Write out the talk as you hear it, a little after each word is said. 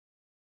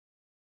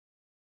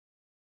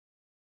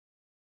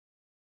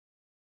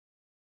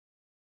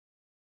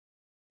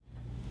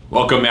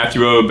Welcome,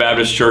 Matthew Road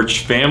Baptist Church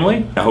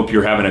family. I hope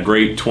you're having a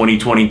great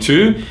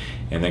 2022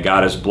 and that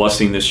God is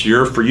blessing this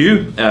year for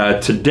you.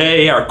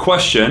 Today, our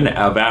question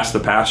I've asked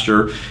the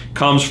pastor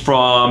comes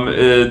from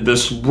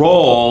this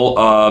role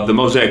of the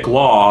Mosaic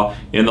law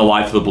in the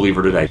life of the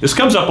believer today. This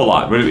comes up a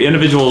lot.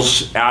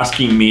 Individuals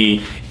asking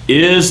me,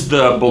 is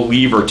the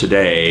believer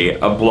today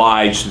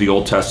obliged to the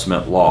Old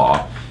Testament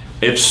law?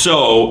 If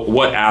so,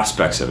 what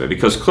aspects of it?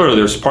 Because clearly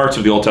there's parts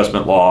of the Old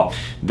Testament law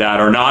that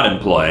are not in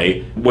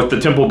play. With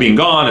the temple being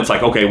gone, it's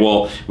like, okay,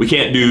 well, we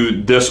can't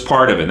do this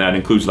part of it. And that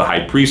includes the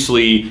high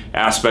priestly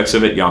aspects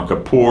of it, Yom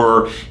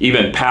Kippur,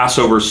 even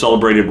Passover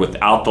celebrated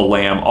without the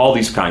lamb, all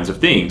these kinds of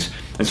things.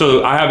 And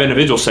so I have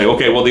individuals say,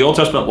 okay, well, the Old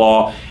Testament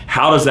law,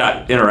 how does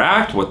that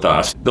interact with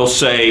us? They'll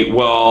say,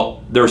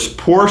 well, there's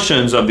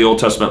portions of the Old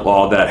Testament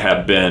law that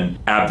have been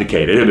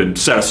abdicated, have been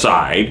set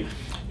aside.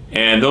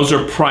 And those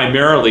are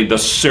primarily the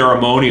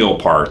ceremonial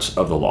parts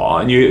of the law.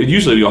 And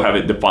usually you'll have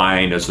it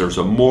defined as there's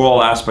a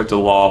moral aspect of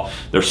the law,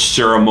 there's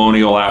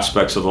ceremonial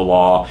aspects of the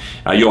law.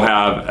 You'll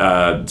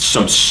have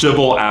some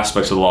civil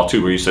aspects of the law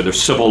too, where you say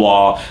there's civil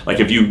law, like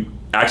if you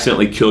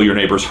accidentally kill your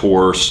neighbor's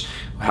horse,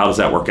 how does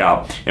that work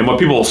out? And what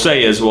people will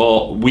say is,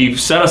 well,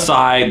 we've set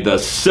aside the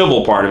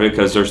civil part of it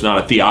because there's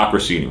not a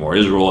theocracy anymore.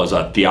 Israel as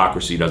a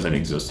theocracy doesn't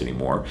exist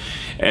anymore.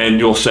 And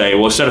you'll say,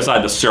 well, set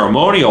aside the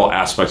ceremonial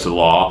aspects of the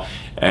law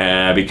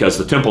because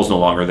the temple's no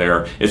longer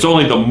there. It's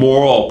only the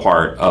moral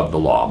part of the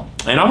law.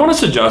 And I want to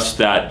suggest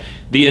that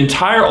the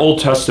entire Old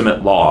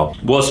Testament law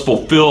was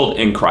fulfilled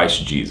in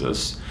Christ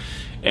Jesus.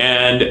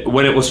 And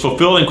when it was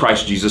fulfilled in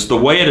Christ Jesus, the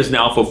way it is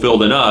now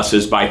fulfilled in us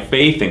is by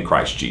faith in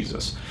Christ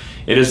Jesus.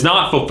 It is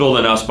not fulfilled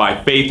in us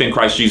by faith in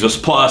Christ Jesus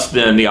plus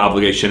then the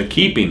obligation of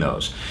keeping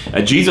those.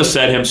 Jesus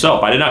said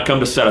himself, I did not come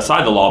to set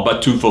aside the law,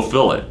 but to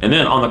fulfill it. And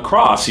then on the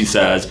cross, he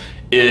says,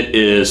 it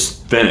is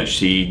finished.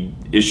 He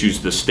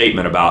issues the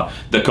statement about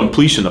the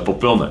completion, the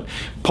fulfillment.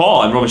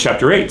 Paul in Romans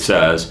chapter 8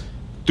 says,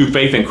 through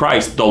faith in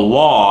Christ, the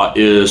law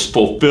is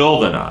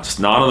fulfilled in us,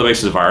 not on the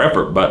basis of our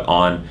effort, but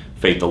on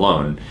faith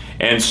alone.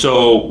 And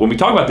so when we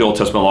talk about the Old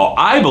Testament law,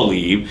 I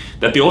believe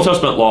that the Old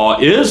Testament law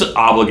is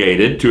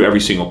obligated to every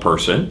single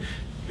person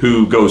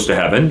who goes to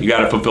heaven. You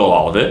got to fulfill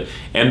all of it.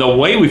 And the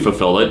way we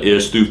fulfill it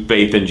is through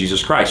faith in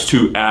Jesus Christ,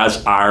 who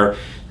as our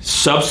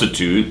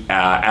substitute,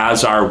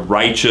 as our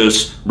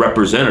righteous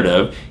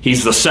representative.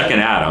 He's the second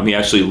Adam. He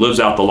actually lives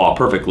out the law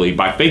perfectly.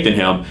 By faith in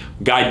him,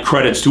 God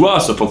credits to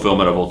us the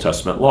fulfillment of Old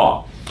Testament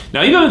law.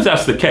 Now, even if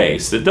that's the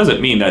case, it doesn't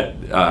mean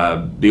that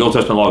the Old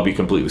Testament law would be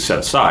completely set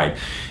aside.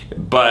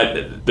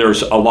 But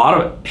there's a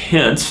lot of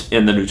hints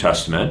in the New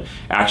Testament,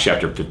 Acts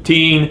chapter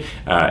 15,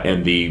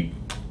 and the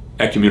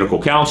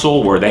ecumenical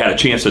council, where they had a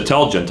chance to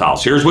tell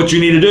Gentiles, here's what you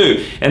need to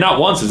do. And not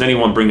once does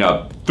anyone bring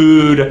up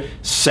food,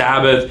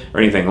 Sabbath, or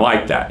anything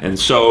like that. And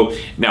so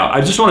now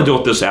I just want to deal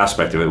with this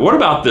aspect of it. What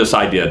about this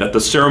idea that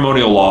the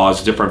ceremonial law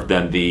is different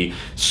than the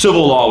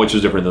civil law, which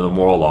is different than the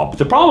moral law? But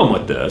the problem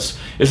with this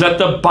is that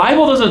the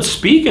Bible doesn't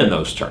speak in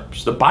those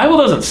terms. The Bible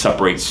doesn't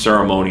separate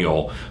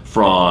ceremonial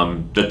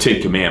from the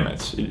Ten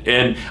Commandments.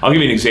 And I'll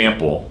give you an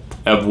example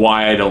of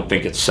why I don't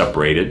think it's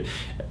separated.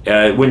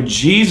 When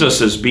Jesus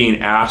is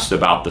being asked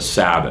about the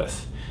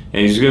Sabbath,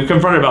 and he's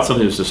confronted about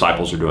something his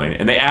disciples are doing,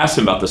 and they ask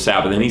him about the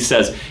Sabbath, and he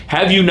says,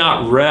 have you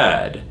not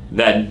read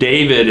that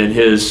David and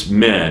his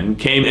men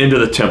came into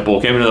the temple,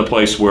 came into the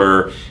place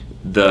where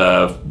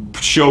the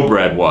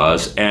showbread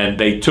was, and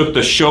they took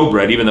the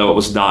showbread even though it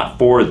was not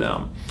for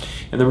them?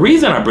 And the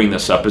reason I bring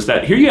this up is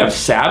that here you have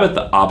Sabbath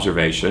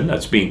observation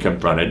that's being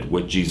confronted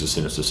with Jesus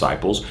and his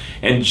disciples,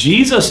 and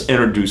Jesus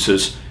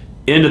introduces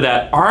into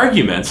that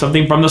argument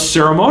something from the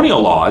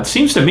ceremonial law. It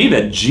seems to me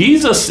that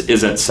Jesus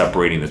isn't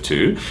separating the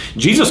two.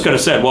 Jesus could have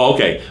said, well,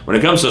 okay, when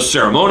it comes to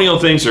ceremonial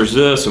things, there's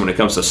this, and when it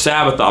comes to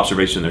Sabbath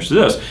observation, there's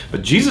this.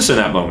 But Jesus in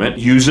that moment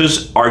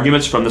uses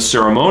arguments from the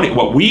ceremonial,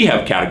 what we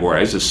have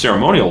categorized as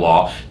ceremonial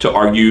law, to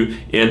argue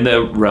in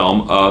the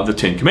realm of the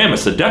Ten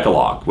Commandments, the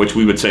Decalogue, which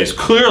we would say is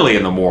clearly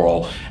in the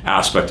moral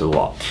aspect of the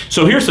law.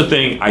 So here's the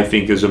thing I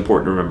think is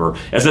important to remember,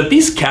 is that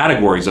these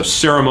categories of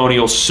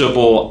ceremonial,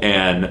 civil,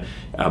 and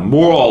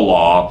moral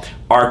law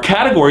are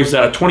categories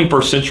that a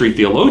 21st century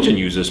theologian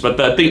uses, but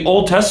that the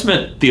Old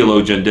Testament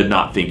theologian did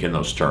not think in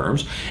those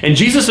terms. And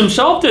Jesus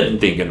himself didn't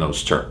think in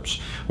those terms,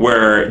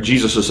 where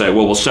Jesus would say,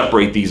 well, we'll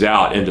separate these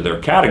out into their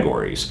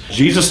categories.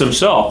 Jesus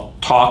himself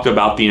talked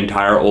about the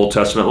entire Old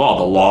Testament law,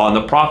 the law and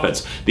the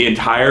prophets, the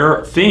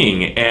entire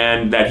thing,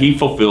 and that he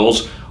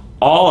fulfills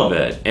all of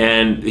it.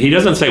 And he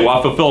doesn't say, well,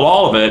 I fulfilled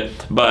all of it,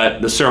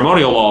 but the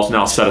ceremonial law is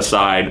now set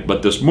aside,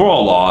 but this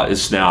moral law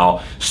is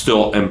now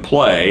still in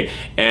play.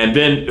 And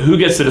then who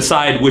gets to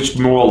decide which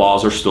moral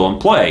laws are still in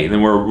play? And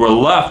then we're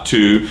left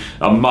to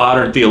a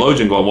modern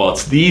theologian going, well,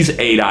 it's these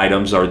 8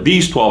 items or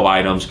these 12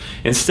 items,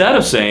 instead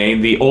of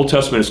saying the Old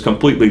Testament is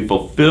completely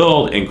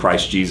fulfilled in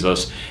Christ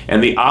Jesus,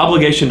 and the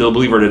obligation to the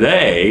believer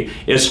today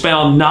is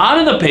found not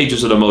in the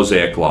pages of the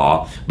Mosaic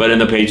Law, but in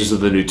the pages of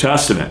the New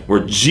Testament,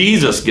 where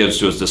Jesus gives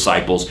to his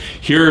disciples,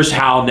 here's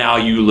how now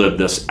you live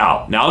this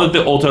out. Now that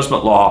the Old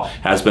Testament law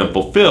has been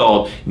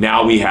fulfilled,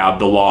 now we have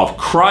the law of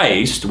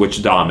Christ,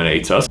 which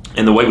dominates us.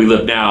 And the way we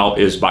live now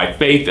is by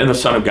faith in the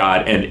Son of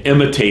God and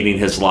imitating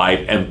his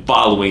life and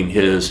following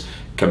his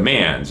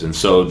commands. And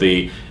so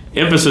the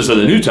emphasis of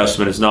the New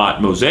Testament is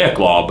not Mosaic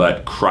law,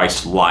 but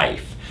Christ's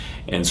life.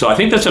 And so I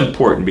think that's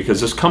important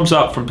because this comes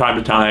up from time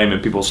to time,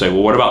 and people say,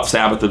 well, what about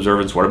Sabbath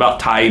observance? What about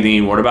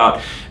tithing? What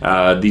about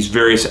these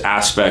various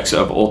aspects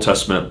of Old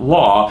Testament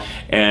law?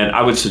 And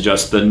I would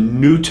suggest the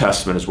New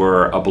Testament is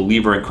where a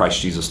believer in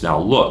Christ Jesus now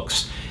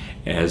looks.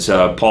 As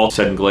Paul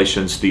said in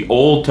Galatians, the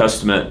Old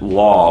Testament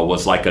law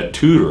was like a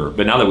tutor,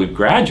 but now that we've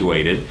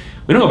graduated,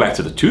 we don't go back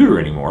to the tutor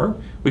anymore.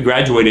 We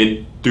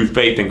graduated through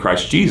faith in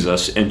Christ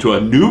Jesus into a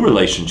new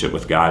relationship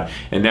with God,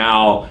 and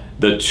now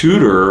the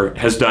tutor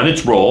has done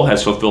its role,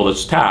 has fulfilled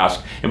its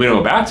task, and we don't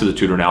go back to the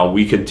tutor now.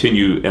 We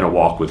continue in a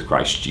walk with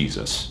Christ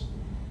Jesus.